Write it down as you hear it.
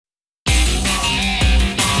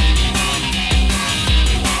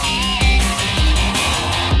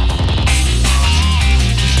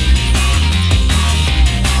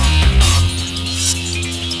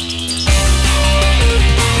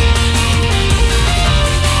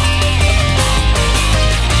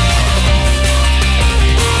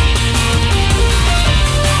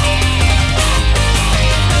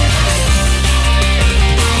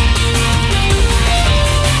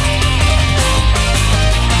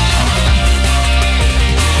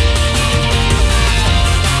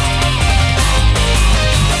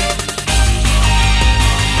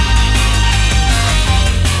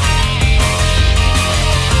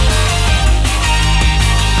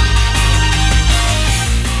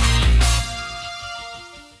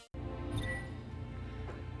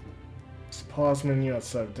pause menu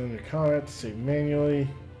outside of dinner combat to save manually.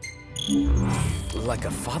 Like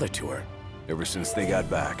a father to her. Ever since they got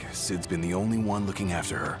back, Sid's been the only one looking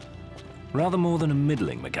after her. Rather more than a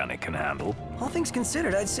middling mechanic can handle. All things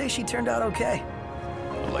considered, I'd say she turned out okay.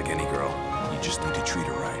 Like any girl, you just need to treat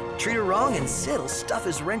her right. Treat her wrong and Sid'll stuff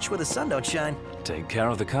his wrench where the sun don't shine. Take care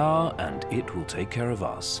of the car, and it will take care of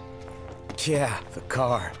us. Yeah, the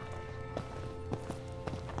car.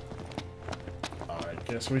 I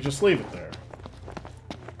guess we just leave it there.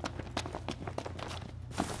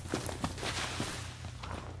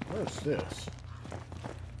 Where's this?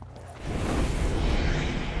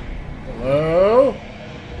 Hello?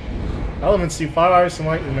 Elements see 5 hours and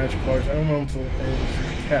light in magic colors every moment until they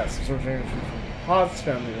cast. Absorb energy from pods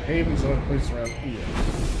found in havens and other places around Io.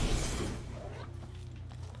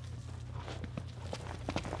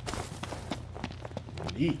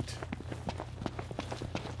 Neat.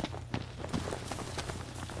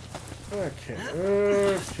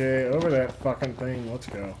 Okay, over that fucking thing. Let's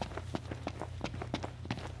go.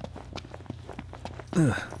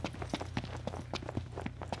 Ugh.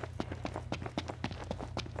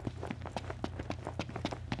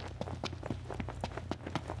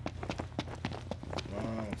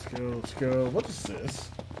 Let's go. What is this?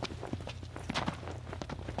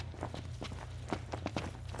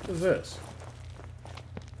 What is this?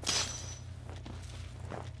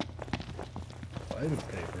 Lighted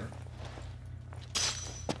paper.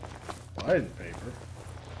 Lighted paper.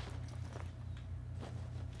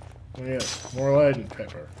 Oh yes, more lighted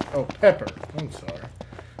pepper. Oh, pepper. I'm sorry.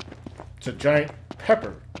 It's a giant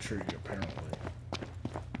pepper tree, apparently.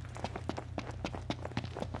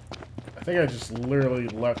 I think I just literally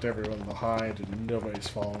left everyone behind and nobody's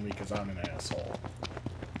following me because I'm an asshole.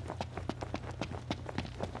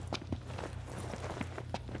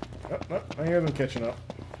 Oh, no, I hear them catching up.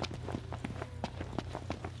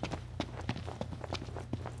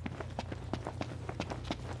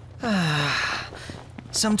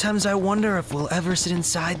 Sometimes I wonder if we'll ever sit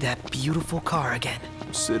inside that beautiful car again.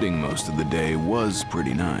 Sitting most of the day was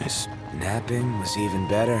pretty nice. Napping was even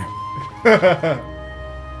better.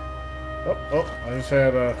 Oh, I just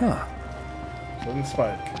had a sudden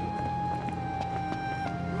spike.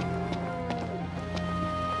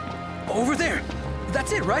 Over there!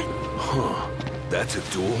 That's it, right? Huh. That's a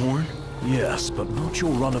dual horn? Yes, but not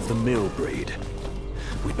your run-of-the-mill breed.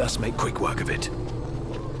 We best make quick work of it.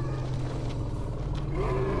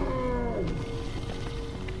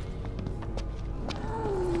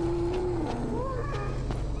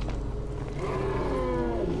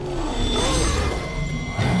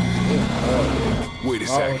 Wait a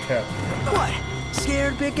sec. Okay. What?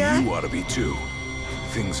 Scared, big guy? You ought to be too.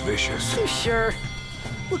 Thing's vicious. You sure?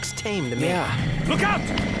 Looks tame to me. Yeah. Look out!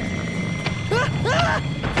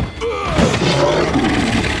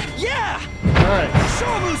 Yeah! Nice. Show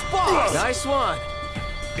him who's boss! Nice one.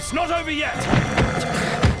 It's not over yet!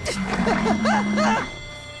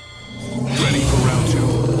 Ready for round 2.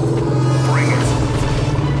 Bring it.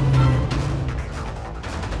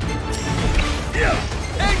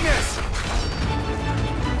 Ignis!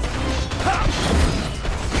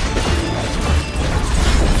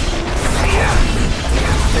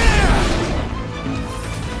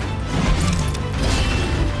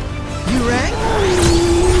 You rang?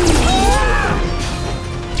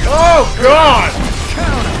 Oh God!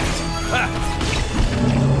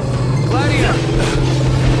 Gladio!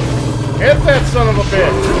 Hit that son of a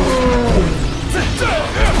bitch!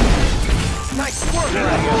 Nice work,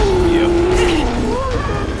 Gladio! Yep.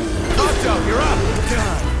 Otto, you're up!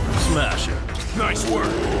 Smash it. Nice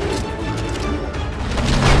work.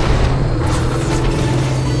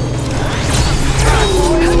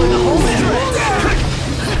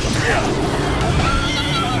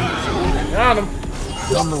 Got him.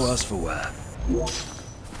 None the worse for wear.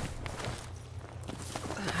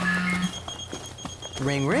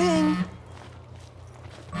 Ring, ring!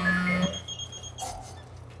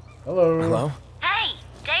 Hello. Hello? Hey,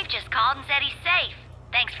 Dave just called and said he's safe.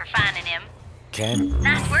 Thanks for finding him. Ken?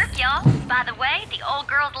 Nice work, y'all. By the way, the old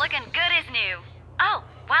girl's looking good as new. Oh,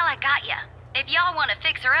 while I got ya, if y'all want to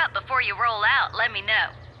fix her up before you roll out, let me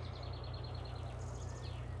know.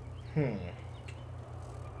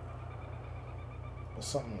 There's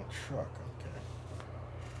something in the truck.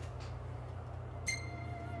 Okay.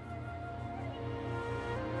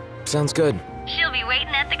 Sounds good. She'll be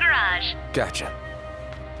waiting at the garage. Gotcha.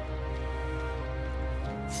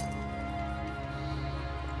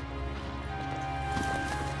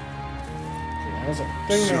 There's a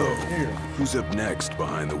thing So, over here. who's up next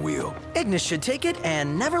behind the wheel? Ignis should take it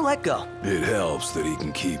and never let go. It helps that he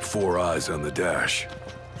can keep 4 eyes on the dash.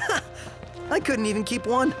 I couldn't even keep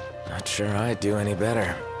one. Not sure I'd do any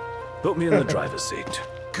better. Put me in the driver's seat.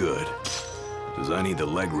 Good. Because I need the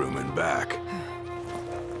legroom in back.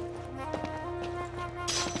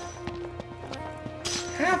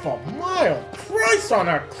 Half a mile? Christ on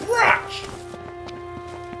a crutch!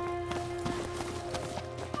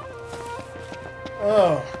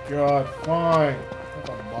 Oh, God, fine. Half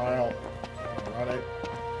a mile. Run it.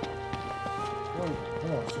 Wait,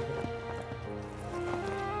 hold on a second.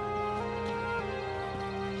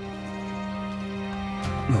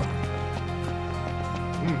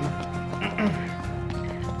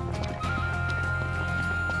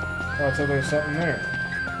 Oh, I thought there was something there.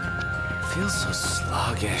 Feels so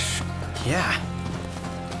sluggish. Yeah.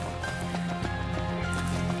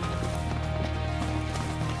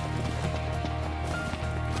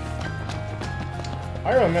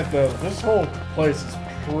 I gotta admit though, this whole place is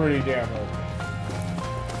pretty damn open.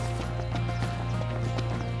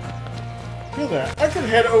 Feel that? I could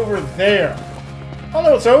head over there. I don't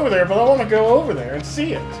know what's over there, but I want to go over there and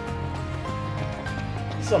see it.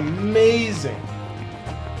 It's amazing.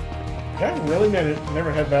 Can I really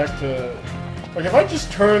never head back to... Like, if I just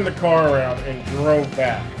turned the car around and drove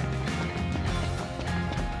back,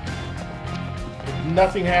 if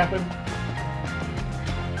nothing happened?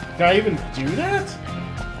 Can I even do that?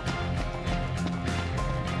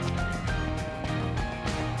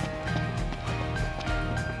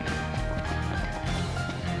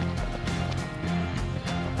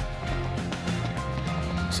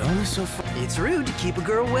 It's only so far. It's rude to keep a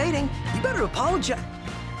girl waiting. You better apologize.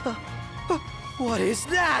 What is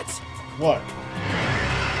that? What?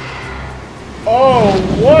 Oh,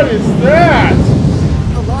 what is that?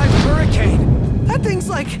 A live hurricane. That thing's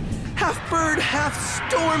like half bird, half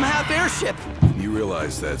storm, half airship. You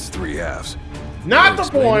realize that's 3 halves. Not the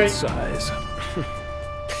Explain point. its size.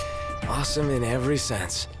 Awesome in every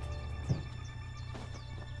sense.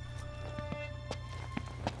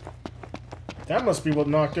 That must be what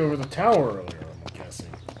knocked over the tower earlier, I'm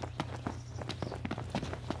guessing.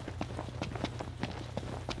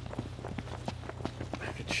 I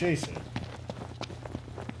could chase it.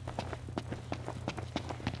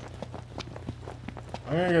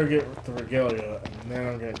 I'm gonna go get the regalia, and then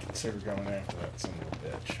I'm gonna consider going after that son of a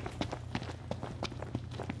bitch.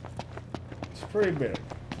 It's pretty big.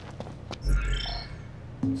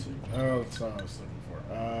 Let's see. Oh, that's not what I was looking for.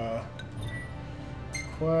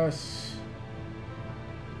 Quests.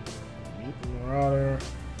 Meet the Marauder.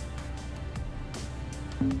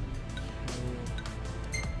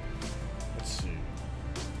 Let's see.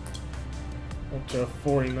 Up to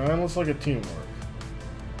 49. Looks like a teamwork.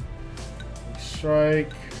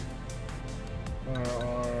 Strike.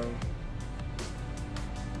 Firearm.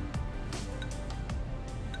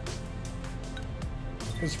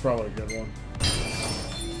 This is probably a good one.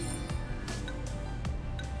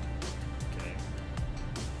 Okay.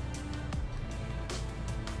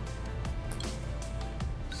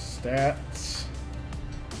 Stats.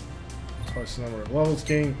 Twice the number of levels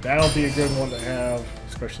gained. That'll be a good one to have,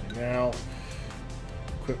 especially now.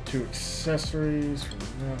 Equip 2 accessories from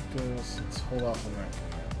Noctis. Let's hold off on that for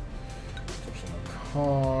now. Touch on the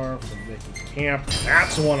car for making camp.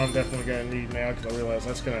 That's the one I'm definitely going to need now because I realize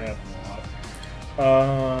that's going to happen a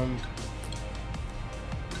lot.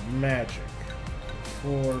 Magic.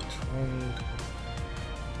 420.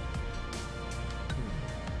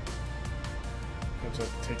 Looks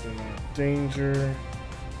like taking out danger.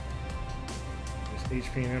 There's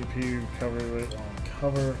HP and MP recovery rate on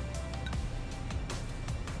cover.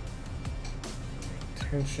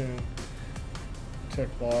 Tension. Tech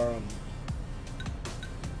bar.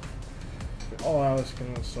 All allies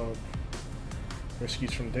can also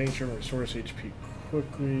rescues from danger and restores HP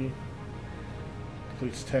quickly.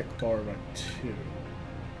 Completes tech bar by 2.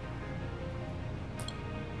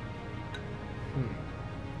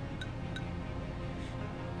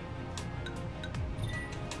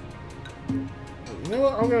 You know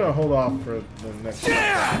what? I'm gonna hold off for the next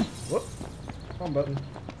one. Whoop. Wrong button.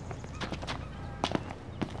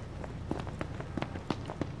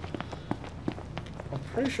 I'm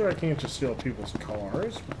pretty sure I can't just steal people's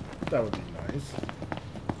cars. That would be nice.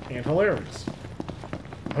 And hilarious.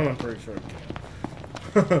 I'm pretty sure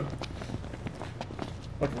I can.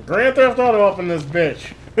 Like Grand Theft Auto up in this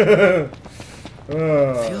bitch.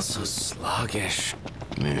 Feels so sluggish.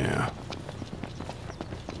 Yeah.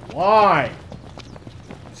 Why?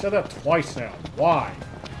 I said that twice now. Why?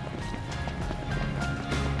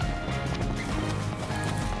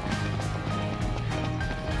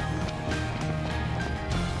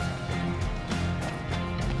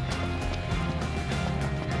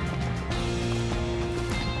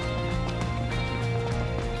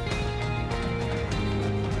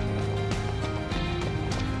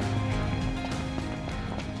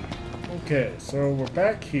 Okay, so we're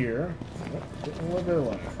back here. Oh, getting a little bit of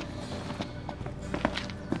lag.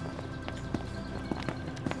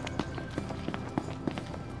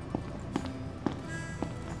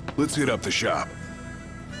 Let's hit up the shop.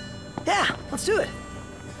 Yeah, let's do it.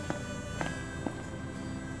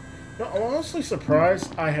 No, I'm honestly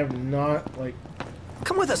surprised I have not, like...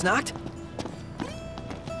 Come with us, Noct.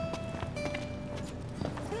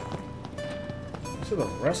 To the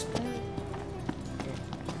rest point?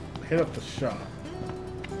 Hit up the shop.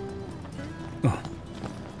 Oh.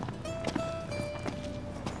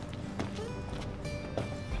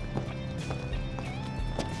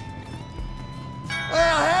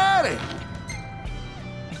 Well, howdy!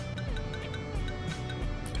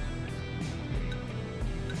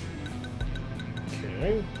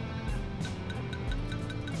 Okay.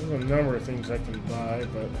 There's a number of things I can buy,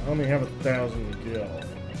 but I only have 1,000 gil.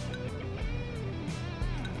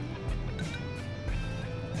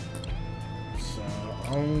 So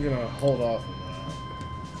I'm gonna hold off on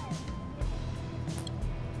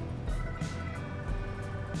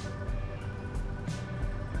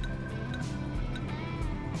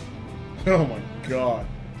that. Oh my god.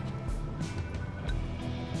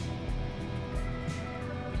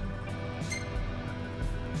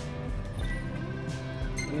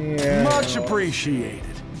 Yeah. Much appreciated.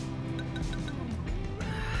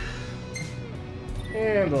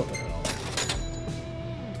 And what the hell?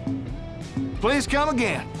 Please come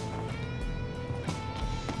again.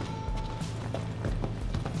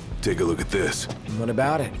 Take a look at this. What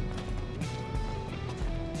about it?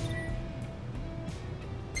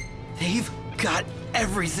 They've got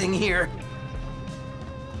everything here.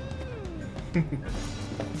 Well,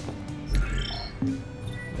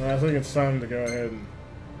 I think it's time to go ahead and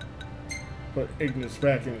put Ignis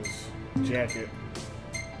back in his jacket.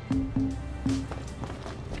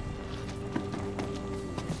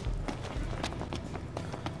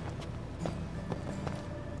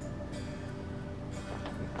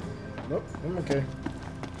 Nope, I'm okay.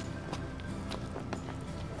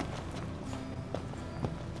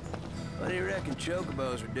 What do you reckon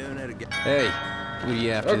chocobos are doing at a game? Hey, what are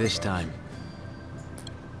you after this time?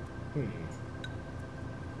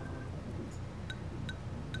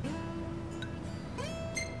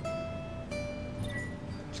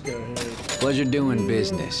 Let's go ahead. Pleasure doing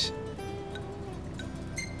business.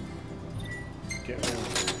 Get one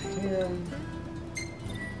for him.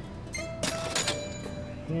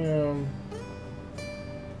 Him.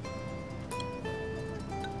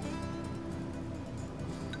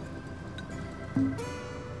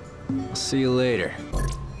 I'll see you later.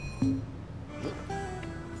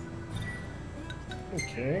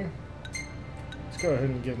 Okay. Let's go ahead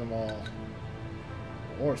and give them all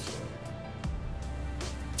war sword.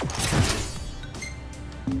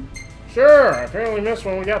 Sure, I apparently missed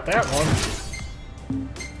when we got that one.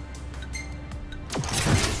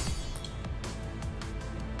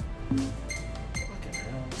 Fucking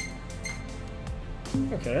hell.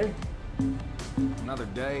 Okay. Another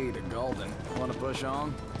day to Golden. Want to push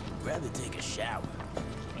on? Rather take a shower.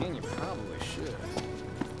 And you probably should.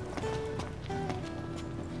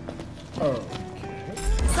 Okay.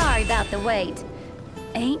 Sorry about the wait.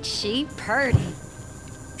 Ain't she purty?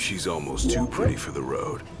 She's almost too pretty for the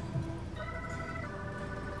road.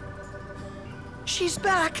 She's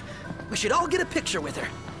back. We should all get a picture with her.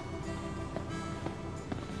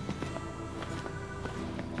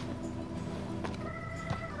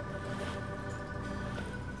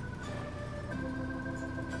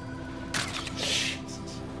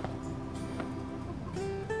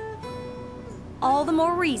 All the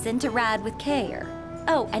more reason to ride with care.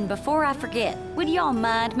 Oh, and before I forget, would y'all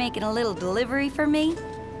mind making a little delivery for me?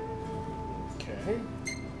 Okay.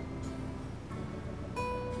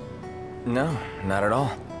 No, not at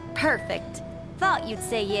all. Perfect. Thought you'd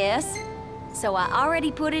say yes. So I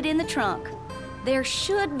already put it in the trunk. There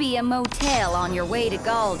should be a motel on your way to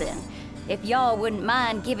Golden. If y'all wouldn't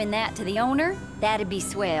mind giving that to the owner, that'd be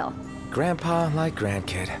swell. Grandpa like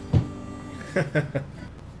grandkid.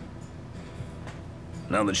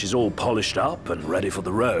 Now that she's all polished up and ready for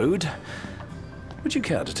the road, would you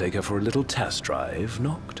care to take her for a little test drive,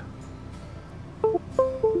 Noct?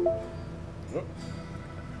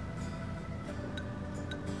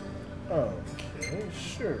 Okay,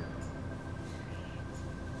 sure.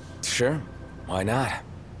 Sure, why not?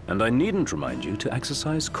 And I needn't remind you to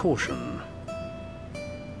exercise caution.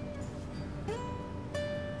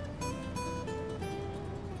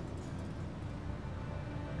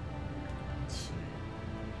 Let's see.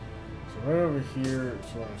 So right over here is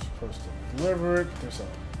where I'm supposed to deliver it. There's a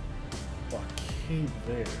blockade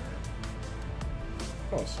there.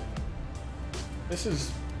 Oh, so this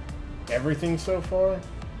is everything so far?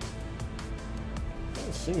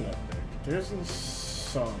 Doesn't seem that big. There's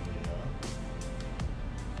insomnia.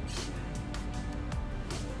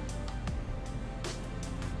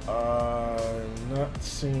 I'm not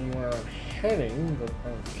seeing where I'm heading, but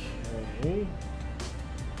okay.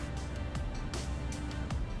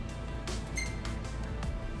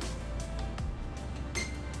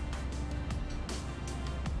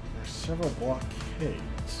 There's several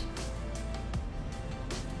blockades.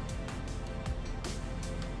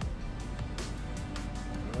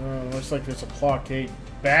 Looks like there's a blockade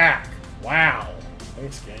back. Wow.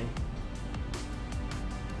 Thanks, game.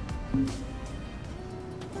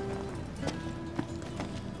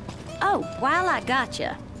 Oh, while I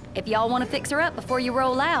gotcha, if y'all want to fix her up before you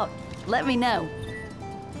roll out, let me know.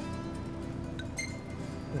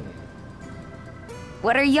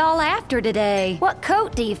 What are y'all after today? What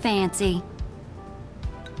coat do you fancy?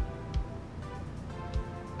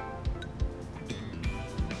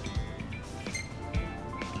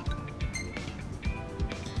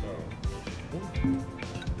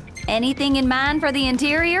 Anything in mind for the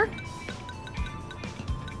interior?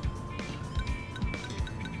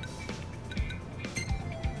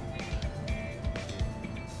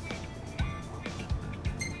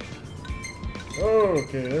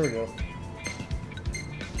 Okay, there we go.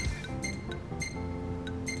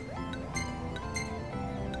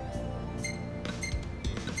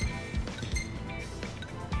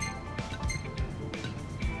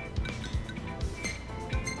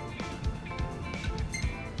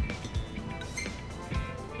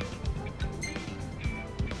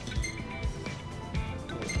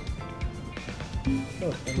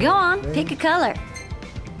 Go on, pick a color.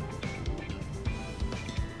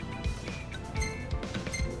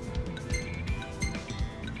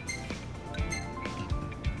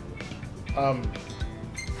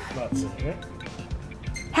 Not seeing it.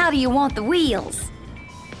 How do you want the wheels?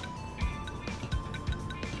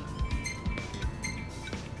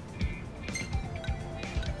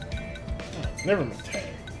 Oh, never mind tag.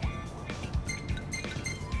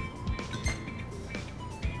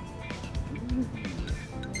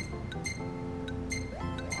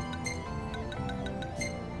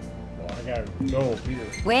 Well, I gotta go here.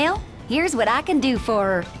 Well, here's what I can do for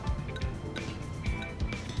her.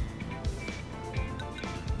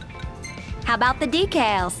 How about the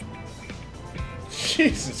decals?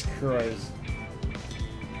 Jesus Christ.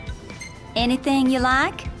 Anything you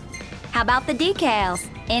like? How about the decals?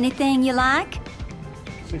 Anything you like?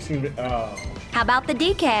 16-bit. Oh. How about the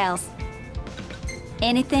decals?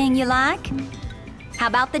 Anything you like? How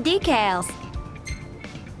about the decals?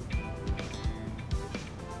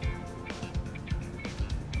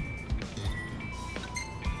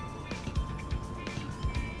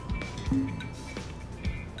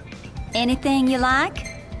 Anything you like?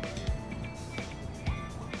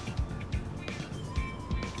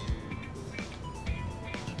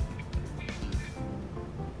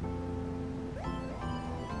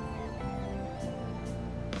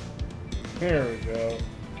 Here we go.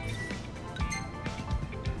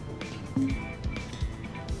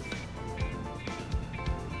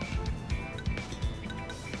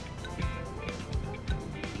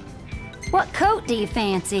 What coat do you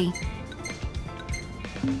fancy?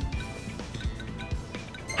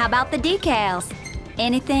 How about the decals?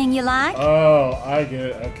 Anything you like? Oh, I get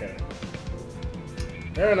it. Okay.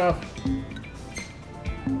 Fair enough.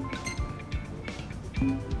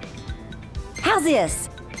 How's this?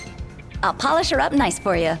 I'll polish her up nice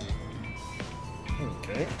for you.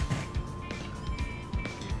 Okay.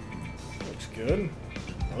 Looks good.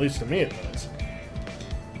 At least to me it does.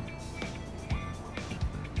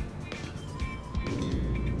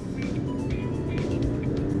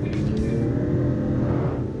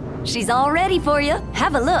 She's all ready for you.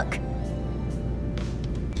 Have a look.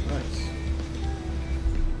 Nice.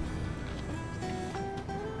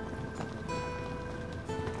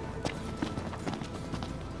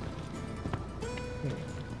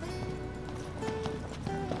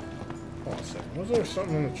 Hold on a second. Was there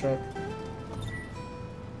something in the truck?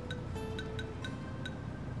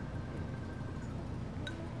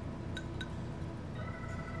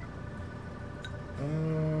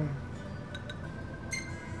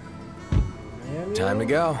 Time to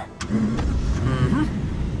go.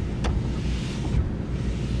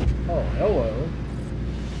 Oh, hello.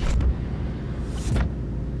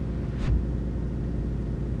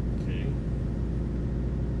 Okay.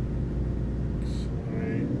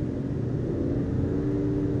 Sweet.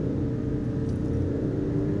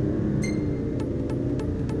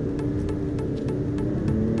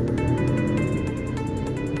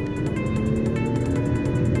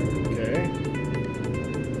 Okay.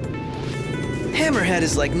 Hammerhead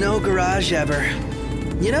is like no garage ever.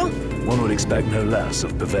 You know? One would expect no less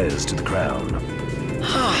of purveyors to the crown.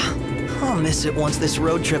 I'll miss it once this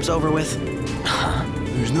road trip's over with.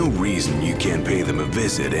 There's no reason you can't pay them a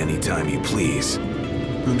visit anytime you please.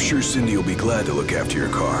 I'm sure Cindy will be glad to look after your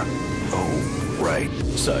car. Oh, right.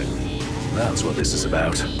 So, that's what this is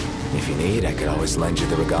about. If you need, I could always lend you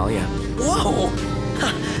the regalia. Whoa!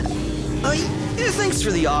 Thanks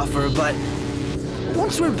for the offer, but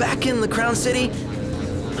once we're back in the Crown City,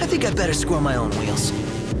 I think I'd better squirrel my own wheels.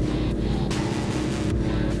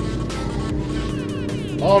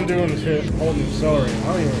 All I'm doing is holding accelerator. I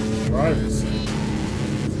don't even drive this thing.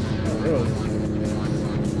 Oh, really?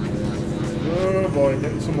 Oh boy,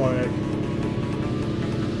 getting some lag.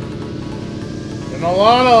 Getting a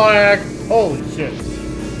lot of lag. Holy shit.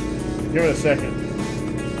 Give it a second.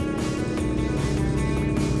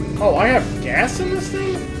 Oh, I have gas in this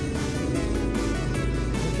thing?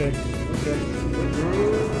 Okay, okay.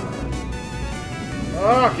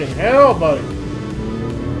 Fucking hell, buddy.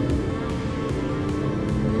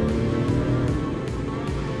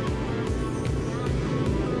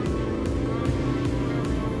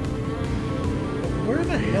 Where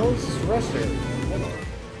the hell is this rest area? Hold on.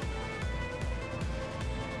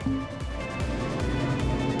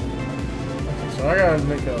 Okay, so I gotta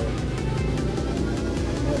make a...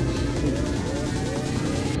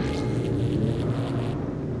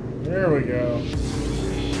 There we go.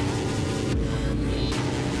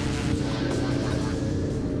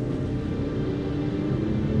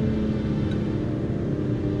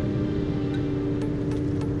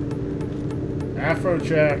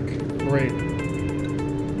 Afrojack Raven.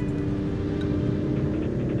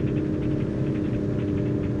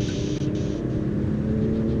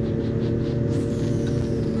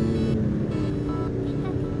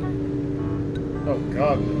 Oh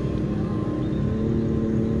God.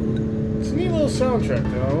 It's a neat little soundtrack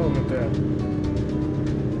though, I will admit that.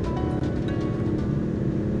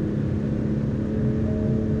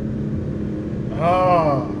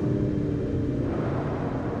 Ah.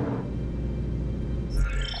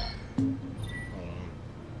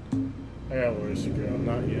 I got ways to go,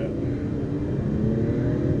 not yet.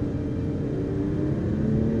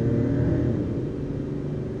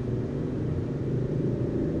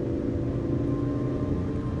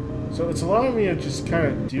 So it's allowing me to just kind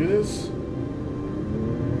of do this.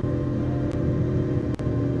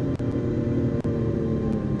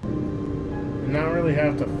 And not really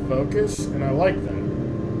have to focus, and I like that.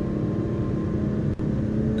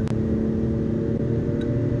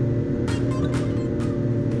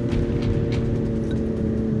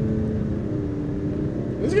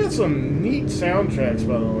 It's got some neat soundtracks,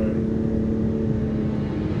 by the way.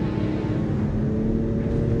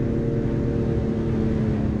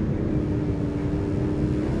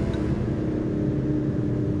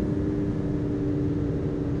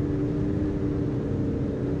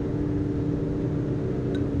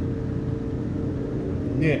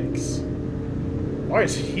 Nix. Why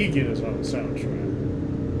does he get his own soundtrack?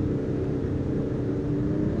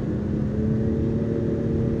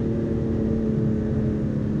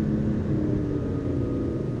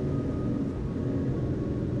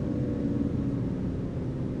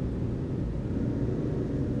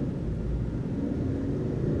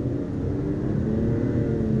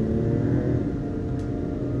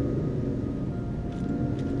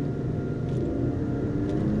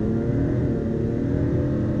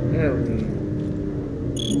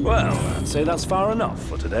 Well, I'd say that's far enough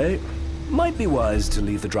for today. Might be wise to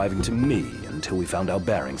leave the driving to me until we found our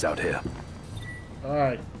bearings out here.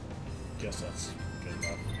 Alright. Guess that's good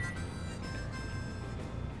enough.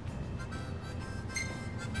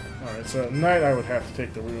 Alright, so at night I would have to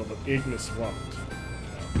take the wheel, but Ignis won't.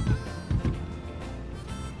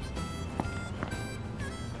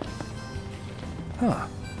 Huh.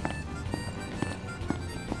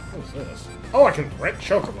 What is this? Oh, I can rent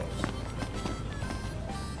chocobos.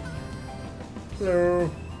 Hello.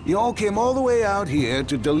 You all came all the way out here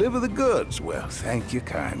to deliver the goods. Well, thank you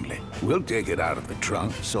kindly. We'll take it out of the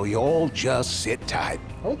trunk, so you all just sit tight.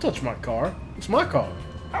 Don't touch my car. It's my car.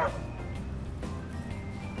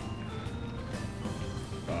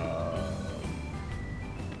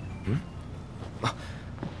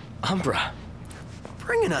 Umbra.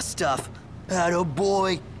 Bringing us stuff.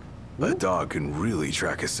 Attaboy. That dog can really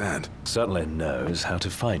track a scent. Certainly knows how to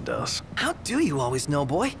find us. How do you always know,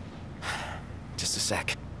 boy? Just a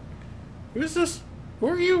sec. Who is this? Who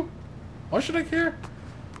are you? Why should I care?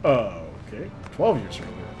 Okay. 12 years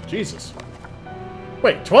earlier. Jesus.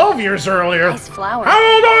 Wait, 12 years earlier? Nice flower.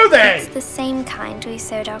 How old are they? It's the same kind we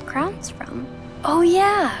sewed our crowns from. Oh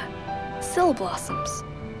yeah, Sill blossoms.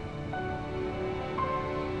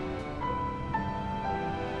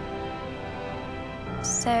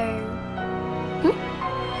 So...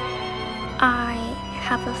 I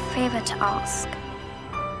have a favor to ask.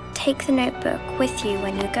 Take the notebook with you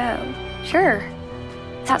when you go. Sure.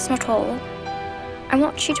 That's not all. I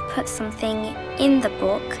want you to put something in the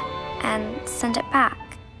book and send it back.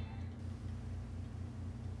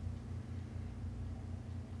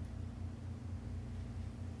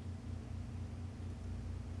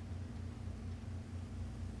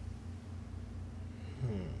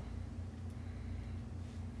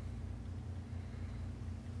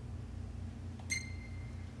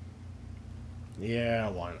 Yeah,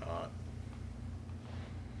 why not?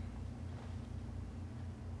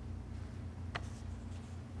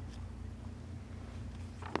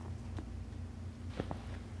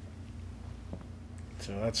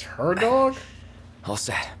 So that's her dog? All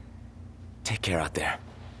set. Take care out there.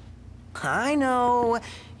 I know.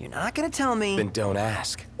 You're not gonna tell me. Then don't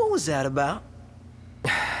ask. What was that about?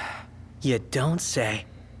 You don't say.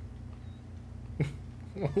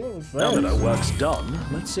 What was Now that that? our work's done,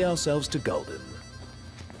 let's see ourselves to Golden.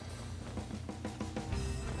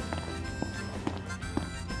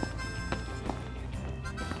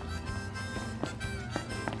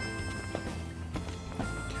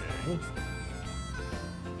 Okay.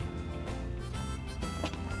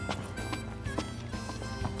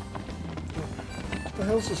 What the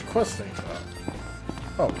hell's this quest thing about?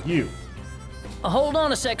 Oh, you. Hold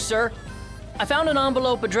on a sec, sir. I found an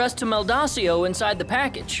envelope addressed to Meldacio inside the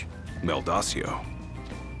package. Meldacio?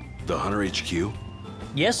 The Hunter HQ?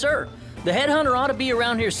 Yes, sir. The headhunter ought to be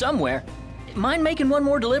around here somewhere. Mind making one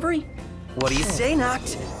more delivery? What do you say,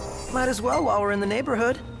 Noct? Might as well while we're in the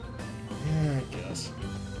neighborhood. Yeah, I guess.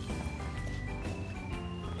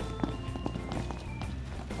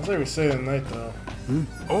 I say we stay the night, though.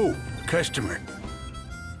 Oh, customer.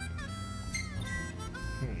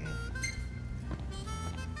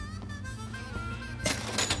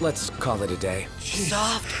 Let's call it a day.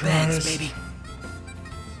 Soft beds, baby.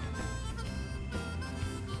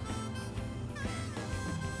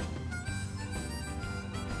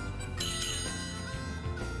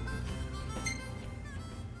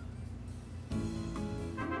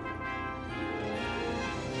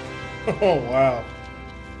 Oh, wow.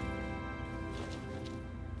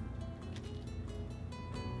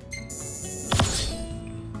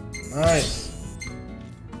 Nice.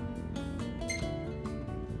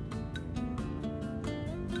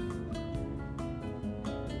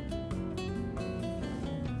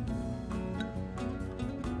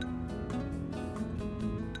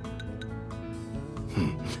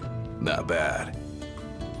 Not bad.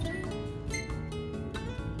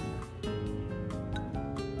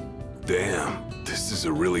 Damn, this is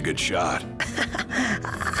a really good shot.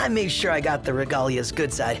 I made sure I got the regalia's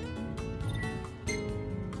good side.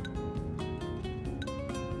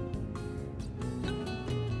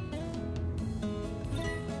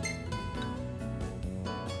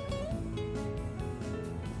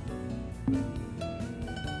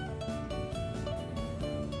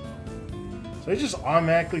 So it just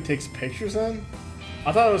automatically takes pictures then?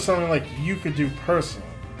 I thought it was something like you could do personally.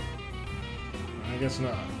 I guess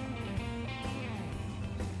not.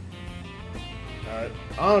 Alright,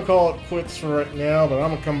 I'm gonna call it quits for right now, but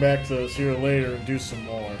I'm gonna come back to this here later and do some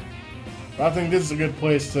more. But I think this is a good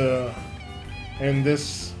place to end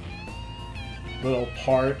this little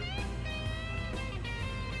part.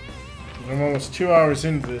 I'm almost 2 hours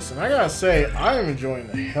into this, and I gotta say, I am enjoying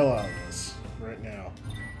the hell out of this right now.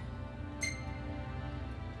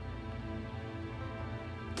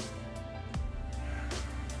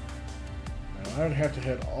 I would have to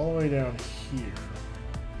head all the way down here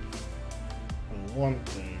for one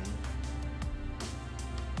thing.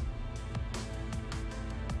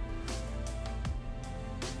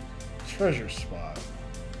 Treasure spot.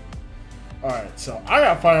 Alright, so I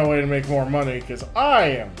gotta find a way to make more money because I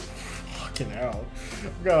am fucking out.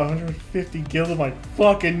 I've got 150 gil in my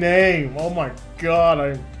fucking name. Oh my god,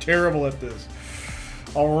 I'm terrible at this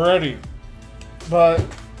already. But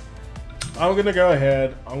I'm gonna go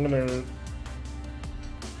ahead. I'm gonna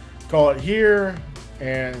call it here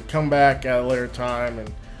and come back at a later time and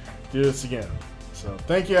do this again. So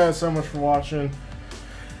thank you guys so much for watching.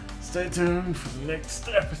 Stay tuned for the next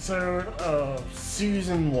episode of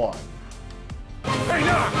Season 1. Hey,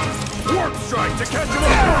 Noct! Warp strike to catch him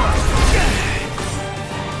up!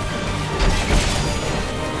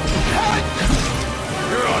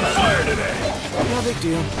 You're on fire today! No big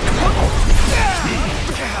deal.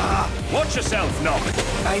 Watch yourself, Noct!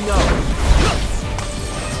 I know.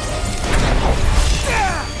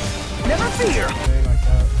 Never fear! Anything like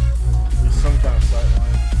that. At least some kind of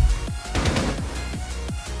sightline.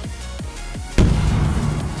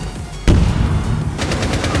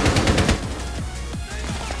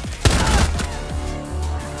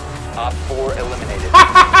 Op 4 eliminated.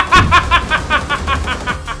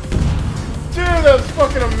 Dude, that's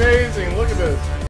fucking amazing. Look at this.